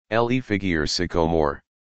Le figuier Sycomore.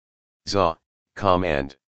 Za,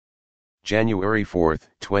 command. January 4,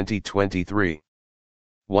 2023.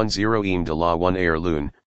 10 Im de la 1 Air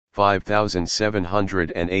Lune,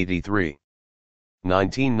 5783.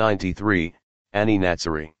 1993, Ani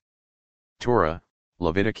Natsari. Torah,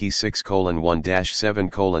 Leviticus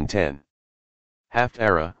 6:1-7:10.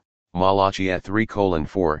 Haftara, Malachi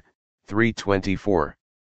 3:4, 324.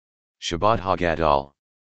 Shabbat Hagadol.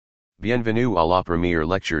 Bienvenue à la première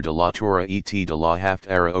lecture de la Torah et de la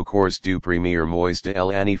Haftara au cours du premier mois de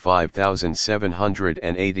l'année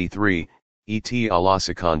 5783, et à la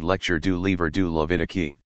seconde lecture du livre du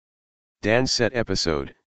Leviticus. Dans cet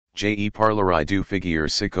épisode, je parlerai du figuier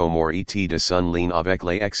Sycomore et de son lien avec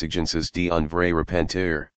les exigences d'un vrai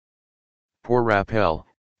repentir. Pour rappel,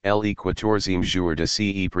 le 14e jour de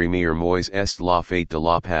ce premier mois est la fête de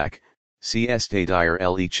la Pâque. C'est-à-dire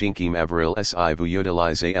le 5 avril si vous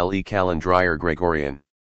utilisez le calendrier grégorien.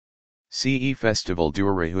 Ce festival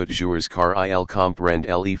dure 8 jours car il comprend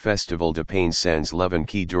le festival de Pain sans levain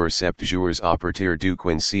qui dure 7 jours à partir du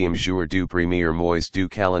 15e jour du premier mois du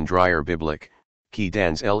calendrier biblique, qui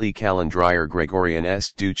dans le calendrier grégorien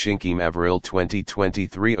est du 5 avril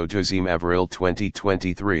 2023 au 2 avril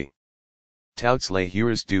 2023. Toutes les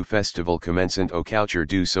jours du festival commencent au coucher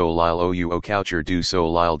du soleil au coucher du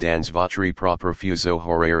soleil dans votre propre fuseau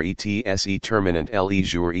horaire et se terminant le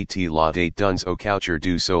jour et la date dans au coucher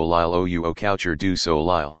du soleil au coucher du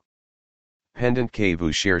soleil. Pendant que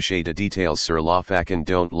vous cherchez des détails sur la façon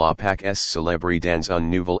dont la Pâque est célébrée dans un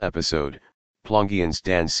nouvel épisode, plongions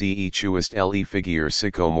dans ce chuist le figuier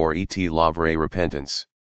Sycomore et la vraie repentance.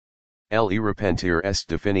 Le repentir est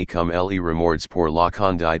défini comme le remords pour la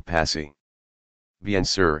conduite passée. Bien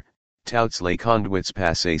sûr, toutes les conduites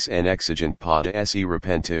passées n'exigent pas de se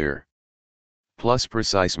repentir. Plus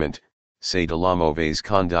précisément, c'est de la mauvaise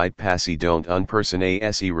conduite passée dont une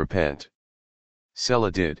personne se repent.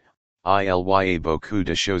 Cela dit, il y a beaucoup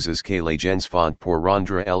de choses que les gens font pour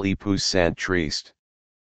rendre les puissants tristes.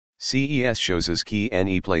 Ces choses qui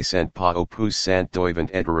ne plaisent pas aux puissants doivent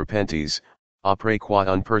être repentises, après quoi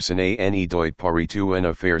une personne ne doit pas retourner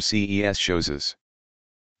à faire ces choses.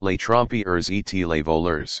 Les trompeurs et les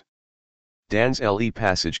voleurs. Dans le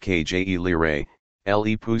passage que j'ai lirai,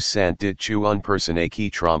 le puissant dit une personne qui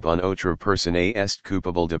trompe une autre personne est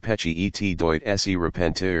coupable de péché et doit se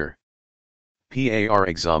repentir. Par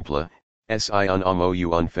exemple, si un homme ou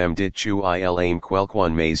une femme dit il aime quelqu'un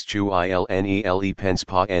mais il ne pense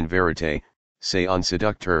pas en vérité, c'est un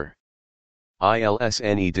séducteur.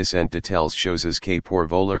 Ilsne descend de telles choses que pour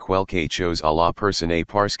voler quelque chose à la personne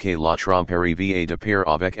parce que la tromperie vient de pair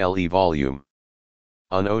avec le volume.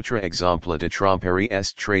 Un autre exemple de tromperie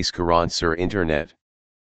est très courant sur Internet.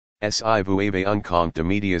 Si vous avez un compte de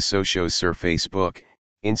médias sociaux sur Facebook,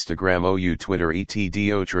 Instagram ou Twitter et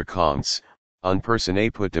d'autres comptes, une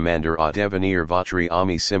personne peut demander à devenir votre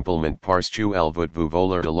ami simplement parce qu'elle veut vous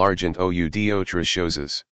voler de l'argent ou d'autres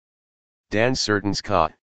choses. Dans certains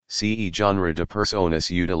cas, ce genre de personnes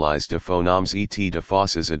utilise de faux noms et de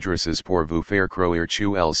fausses adresses pour vous faire croire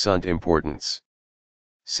qu'elles sont importantes.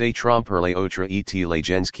 C'est tromper les autres et les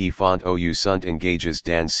gens qui font ou sont engagés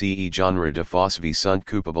dans ce genre de fausses vies sont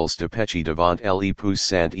coupables de péché devant les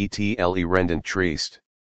puissants et les rendent triste.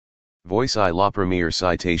 Voici la première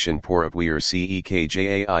citation pour appuyer ce que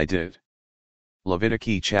j'ai dit.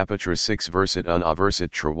 Leviticus chapitre 6 verset 1 à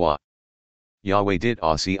verset 3. Yahweh dit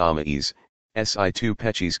à ses amis, si tu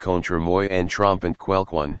péches contre moi en trompant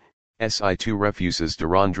quelqu'un, si tu refuses de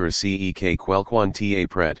rendre ce que quelqu'un t'a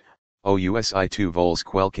prêt, ou si tu voles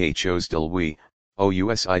quelque chose de lui,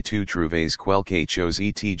 ou si tu trouves quelque chose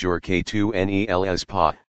et jure que tu ne l'es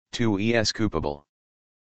pas, tu es coupable.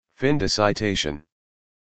 Fin de citation.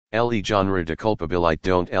 Le genre de culpabilité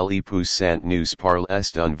dont le puissant nous parle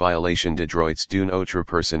est une violation de droits d'une autre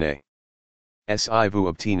personne. Si vous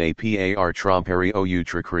obtenez par tromperie ou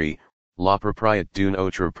trickerie, la propriété d'une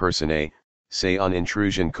autre personne, c'est une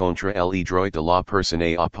intrusion contre les droits de la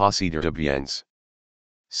personne à posséder de biens.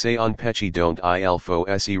 C'est un péché dont il faut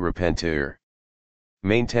se repentir.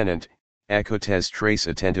 Maintenant, écoutez très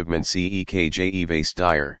attentivement ce que je vais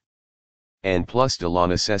dire. En plus de la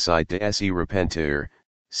nécessité de se repentir,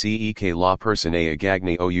 ce que la personne a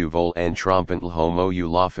gagné ou vol en trompant l'homme ou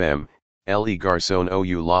la femme, le garçon ou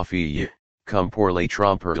la fille, comme pour les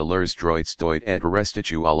trompeurs de leurs droits doit être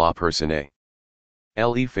restitué à la personne.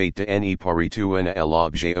 Le fait de ne pas retourner à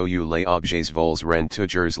l'objet ou les objets vols rend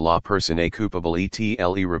toujours la personne coupable et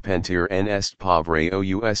le repentir en est pas vrai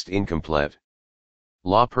ou est incomplète.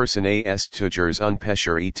 La personne est toujours un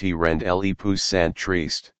pécheur et rend le puissant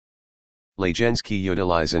triste. Les gens qui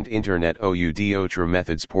utilisent Internet ou d'autres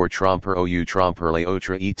methods pour tromper ou tromper les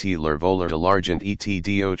autres et leur voler de l'argent et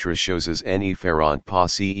d'autres choses ne feront pas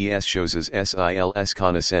ces choses s'ils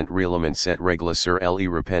connaissent réellement cette règle sur les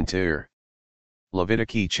repentir.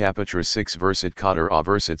 Levitique chapitre 6 verset 4 à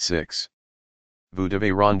verset 6. Vous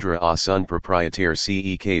devez rendre à son propriétaire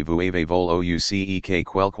ce que vous avez volé ou ce que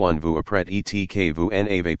quelqu'un vous a prêté et que vous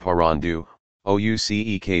n'avez pas rendu, ou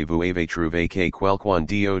ce que vous avez trouvé que quelqu'un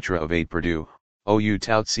d'autre avait perdu, ou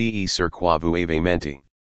tout ce sur quoi vous avez menti.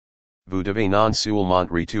 Vous devez non seulement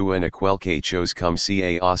retourner quelque chose comme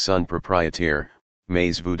ça à son propriétaire,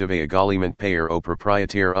 mais vous devez également payer au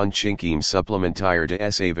propriétaire un cinquième supplémentaire de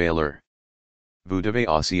sa valeur. Vous devez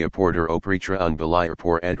aussi apporter au prêtre un balayer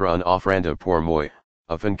pour être un offrande pour moi,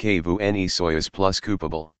 afin que vous ne soyez plus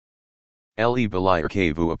coupable. Le balayer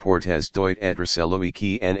que vous apportez doit être celui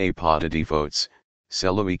qui n'a pas de défauts,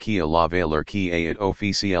 celui qui a la valeur qui est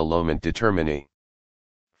officiellement déterminée.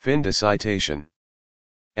 Fin de citation.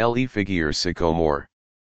 Le figuier Sycomore.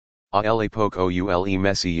 À l'époque où le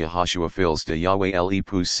Messie Yahushua fils de Yahweh le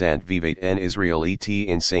puissant vivait en Israël et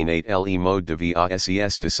enseignait le mode de vie à ses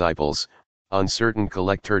disciples, un certain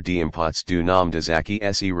collecteur d'impôts du nom de Zaki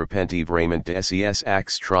se repentit vraiment de ses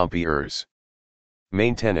actes trompeurs.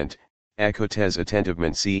 Maintenant, écoutez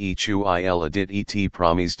attentivement ce qu'il a dit et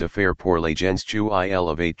promis de faire pour les gens qu'il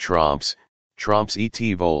avait tromps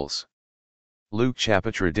et vols. Luc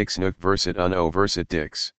chapitre 19 verset 1 au verset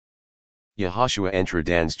 10. Yahushua entre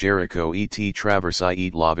dans Jericho et traversa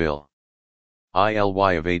la ville. Il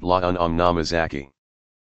y avait là un homme nommé Zaki.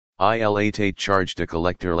 Il était chargé de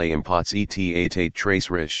collecter les impôts et était très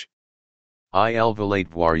riche. Il voulait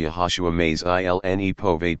voir Yahushua mais il ne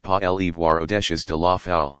pouvait pas le voir au-dessus de la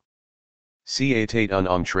foule. C'était un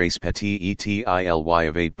homme très petit et il y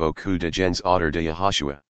avait beaucoup de gens autour de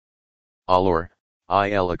Yahushua. Alors,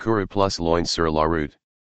 il accourut plus loin sur la route.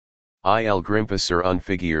 Il grimpa sur un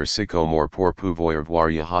figuier Sycomore pour pouvoir voir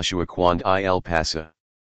Yahushua quand il passa.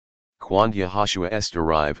 Quand Yahushua est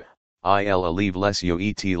arrivé, il allève les yeux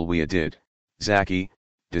et il lui dit, Zaki,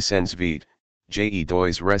 descends vite, je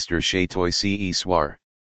dois rester chez toi ce soir.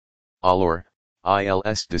 Alors, il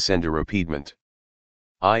est descendu rapidement.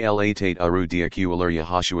 Il était heureux d'accueillir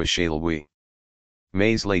Yahushua chez lui.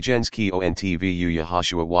 Mais les gens qui ont vu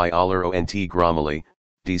Yahushua y aller ont grommelé,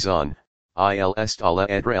 disant, il est à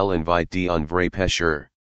être l'invite d'un vrai pécheur.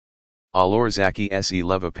 Alors Zaki se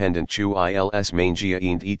leva pendant qu'il mangia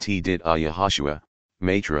et dit à Yahushua,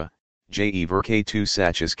 Maître, je veux que tu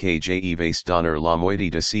saches que je vais donner la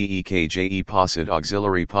moitié de ce que je possède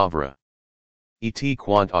auxiliary pauvre. Et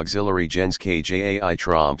quant auxiliary gens que je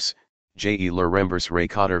tromps, je leur rembourserai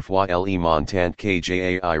 4 fois le montant que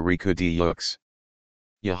je recueillis.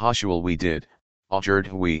 Yahushua lui dit,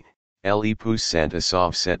 Aujourd'hui, le puissant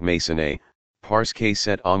sauve cette maisonnée, parce que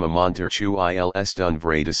cet homme menteur qu'il est un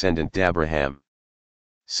vrai descendant d'Abraham.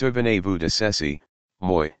 Souvenez-vous de ceci,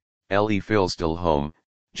 moi, le fils de l'homme,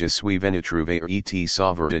 je suis venu trouver et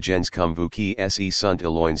sauver de gens comme vous qui sont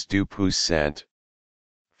éloignés du puissant.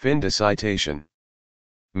 Fin de citation.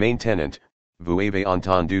 Maintenant, vous avez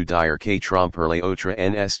entendu dire que tromper les autres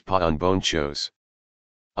n'est pas une bonne chose.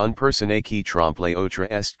 Une personne qui trompe les autres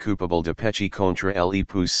est coupable de péché contre le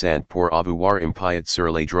puissant pour avoir impiété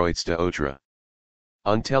sur les droits d'autres.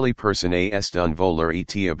 Une telle personne est un voleur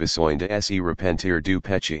et a besoin de se repentir du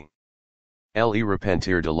péché. Le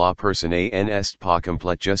repentir de la personne n'est pas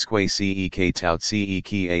complet jusqu'à ce que tout ce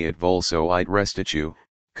qui est vol soit restitué,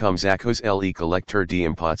 comme à cause le collecteur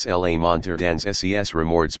d'impôts le menteur dans ses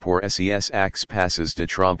remords pour ses actes passes de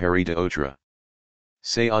tromperie d'autres.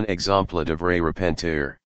 C'est un exemple de vrai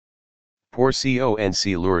repentir. Pour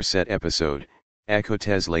conclure cet épisode,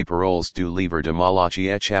 écoutez les paroles du livre de Malachi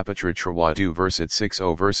chapitre 3 du verset 6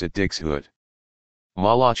 au verset 18.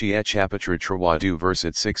 Malachi chapitre 3 du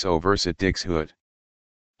verset 6 au verset 18.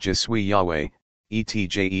 Je suis Yahweh, et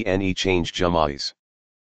je ne change jamais.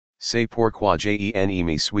 C'est pourquoi je ne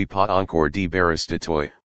me suis pas encore débarrassé de toi,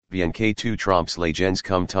 bien que tu trompes les gens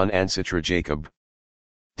comme ton ancêtre Jacob.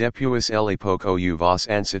 Depuis l'époque où vos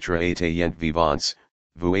ancêtres étaient vivants,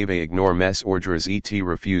 vous avez ignoré mes ordres et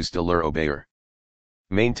refusé de leur obéir.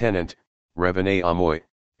 Maintenant, revenez à moi,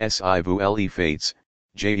 si vous le faites,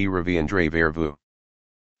 je reviendrai vers vous.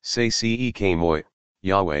 C'est ce que moi,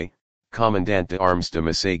 Yahweh, commandant d'armes de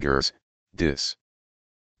messagers, dis.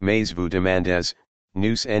 Mais vous demandez,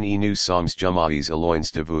 nous ne nous sommes jamais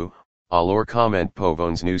éloignés de vous, alors comment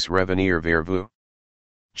pouvons-nous revenir vers vous?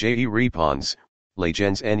 Je réponds, les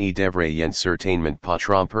gens ne devraient certainement pas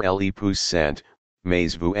tromper le puissant,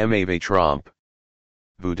 mais vous m'avez trompé.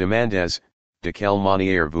 Vous demandez, de quelle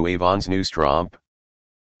manière vous avons nous trompé?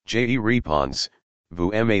 Je repons,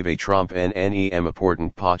 vous m'avez trompé en nem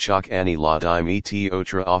important pas choc ani la dime et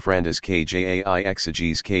autre offrandes que jai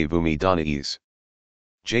exeges que vous me donnez.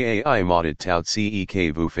 Jai modded tout ce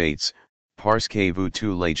que vous faites, parce que vous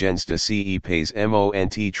tous les gens de ce pays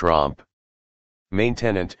mont trompe.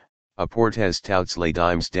 Maintenant, apportez tous les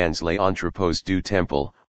dimes dans les entrepôts du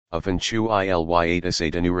temple, afin que il y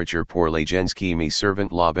ait de nourriture pour les gens qui me servent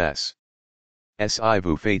la baisse. Si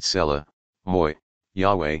vous faites cela, moi,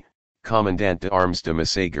 Yahweh, commandant d'armes de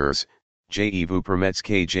messagers, je vous promets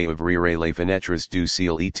que j'ouvrirai les fenêtres du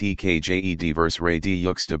ciel et que je déverserai des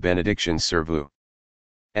yeux de bénédiction sur vous.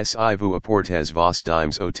 Si vous apportez vos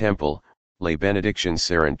dimes au temple, les bénédictions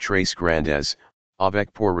seront très grandes,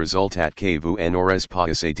 avec pour résultat que vous n'aurez pas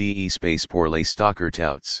assez d'espace pour les stocker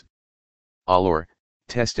tous. Alors,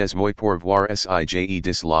 testez-moi pour voir si je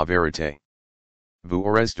dis la vérité. Vous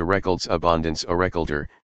aurez de récoltes abondance au récolter,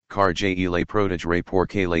 car je les protégerai pour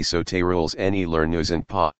que les sauterelles ne leur nuisent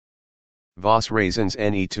pas. Vos raisins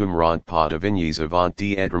ne tomberont pas de vignes avant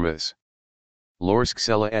d'être. Lorsque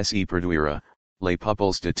cela se produira, les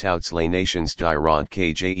peuples de toutes les nations diront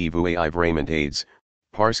que je vous ai vraiment aides,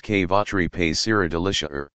 parce que votre pays sera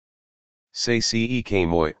délicieux. C'est ce que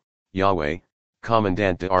moi, Yahweh,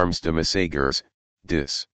 commandant d'armes de messagers,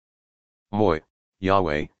 dis. Moi,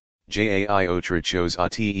 Yahweh, j'ai autre chose à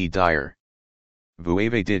te dire. Vous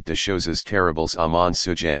avez dit de choses terribles à mon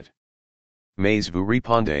sujet. Mais vous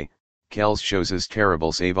répondez, quelles choses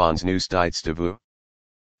terribles avons nous dites de vous?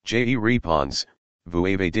 Je réponds, vous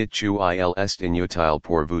avez dit qu'il est inutile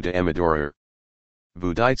pour vous de m'adorer.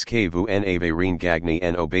 Vous dites que vous n'avez rien gagné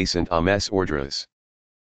en obéissant à mes ordres.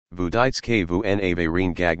 Vous dites que vous n'avez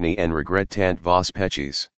rien gagné en regrettant vos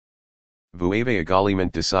péchés. Vous avez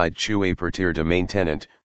également décidé que à partir de maintenant,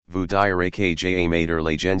 vous direz que j'ai maître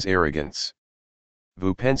les gens arrogants.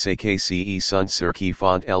 Vous pensez que ce sont ceux qui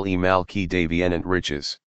font le mal qui deviennent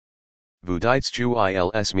riches. Vous dites qu'ils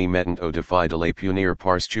me mettent au défi de les punir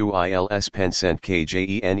parce qu'ils pensent que je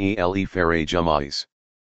ne les ferai jamais.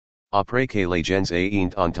 Après que les gens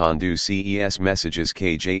aient entendu ces messages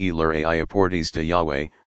que je leur ai apportés de Yahweh,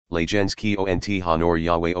 les gens qui ont honor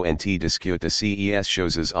Yahweh ont discuté ces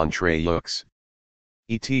choses entre eux.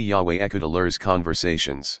 Et Yahweh écouta leurs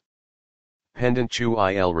conversations. Pendant qu'ils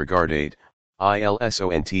regardent, ils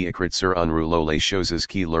ont écrit sur un rouleau les choses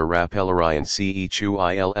qui leur rappelleraient ce qu'ils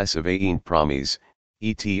avaient promis,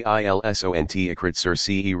 et ils ont écrit sur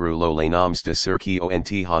ce rouleau les noms de ceux qui ont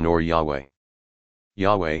honor Yahweh.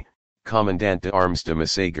 Yahweh, commandant d'armes de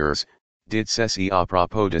messagers, dit ceci à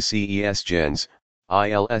propos de ces gens,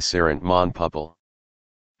 ils seront mon peuple.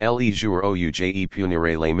 Les jours où je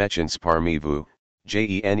punirai les méchants parmi vous, je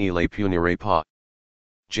ne les punirai pas.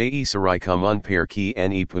 Je serai comme un père qui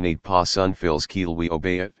ne punit pas son fils qu'il lui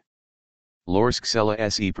obéit. Lorsque cela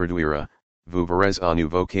se produira, vous verrez à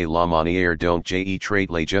nouveau que la manière dont je traite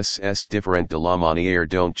les justes est différente de la manière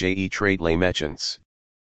dont je traite les méchants.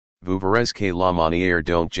 Vous verrez que la manière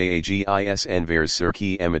dont j'agis envers ceux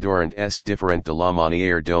qui m'adorent est différente de la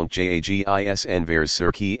manière dont j'agis envers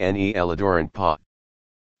ceux qui ne l'adorent pas.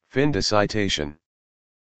 Fin de citation.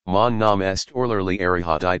 Mon nom est orlerly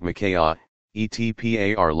arihadite Micaiah,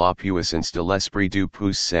 et par la puissance de l'esprit du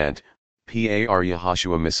puissant, par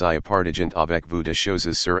Yahashua Messiah partageant avec vous de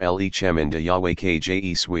choses sur le chemin de Yahweh que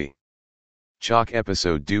je suis. Chaque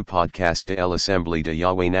épisode du podcast de l'Assemblée de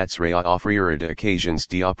Yahweh Natsraya offrira de occasions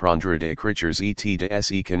d'apprendre de écritures et de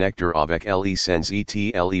se connecter avec les sens et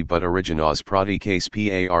les but originaux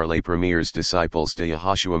pratiques par les premiers disciples de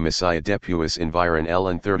Yahashua Messiah depuis environ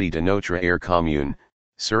l'30 de notre ère commune.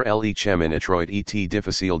 Sur le chemin étroit et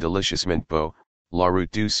difficile delicieusement beau, la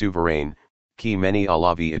route du souverain, qui mène à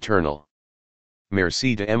la vie éternelle.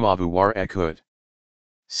 Merci de m'avoir écouté.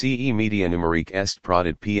 Ce media numérique est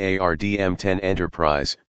produit par DM10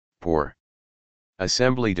 Enterprise, pour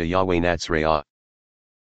Assemblée de Yahweh Natsraya.